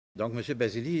Donc, M.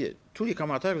 Balsillie, tous les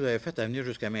commentaires que vous avez faits à venir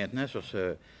jusqu'à maintenant sur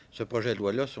ce projet de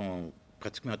loi-là sont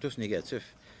pratiquement tous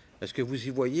négatifs. Est-ce que vous y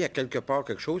voyez à quelque part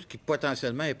quelque chose qui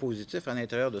potentiellement est positif à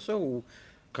l'intérieur de ça ou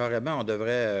carrément on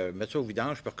devrait mettre ça au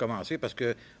vidange pour recommencer? Parce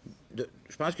que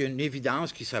je pense qu'il y a une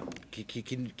évidence qui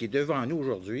est devant nous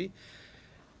aujourd'hui.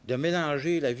 De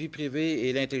mélanger la vie privée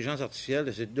et l'intelligence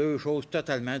artificielle, c'est deux choses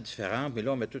totalement différentes, mais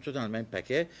là, on met tout ça dans le même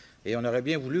paquet. Et on aurait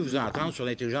bien voulu vous entendre sur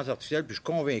l'intelligence artificielle, puis je suis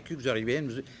convaincu que vous auriez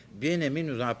bien aimé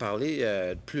nous en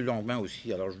parler plus longuement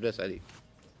aussi. Alors, je vous laisse aller.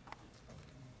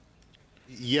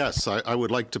 Yes, I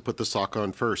would like to put the sock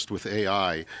on first with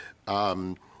AI.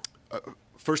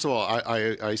 First of all,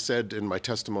 I said in my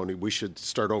testimony we should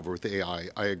start over with AI.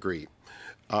 I agree.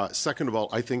 Second of all,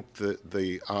 I think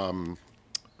the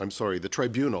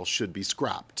tribunal should be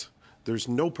scrapped. There's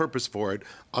no purpose for it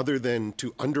other than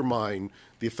to undermine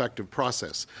the effective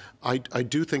process. I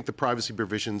do think the privacy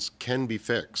provisions can be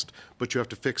fixed, but you have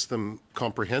to fix them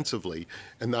comprehensively,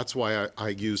 and that's why I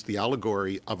use the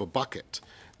allegory of a bucket.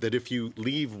 That if you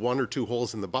leave one or two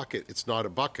holes in the bucket, it's not a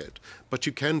bucket, but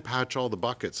you can patch all the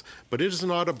buckets. But it is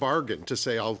not a bargain to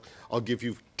say, I'll give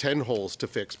you 10 holes to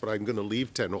fix, but I'm going to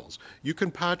leave 10 holes. You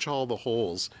can patch all the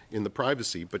holes in the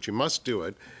privacy, but you must do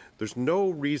it. There's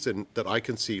no reason that I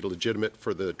can see legitimate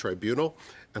for the tribunal,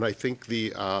 and I think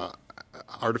the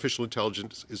artificial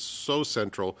intelligence is so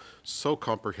central, so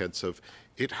comprehensive,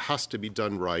 it has to be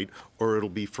done right, or it'll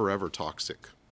be forever toxic.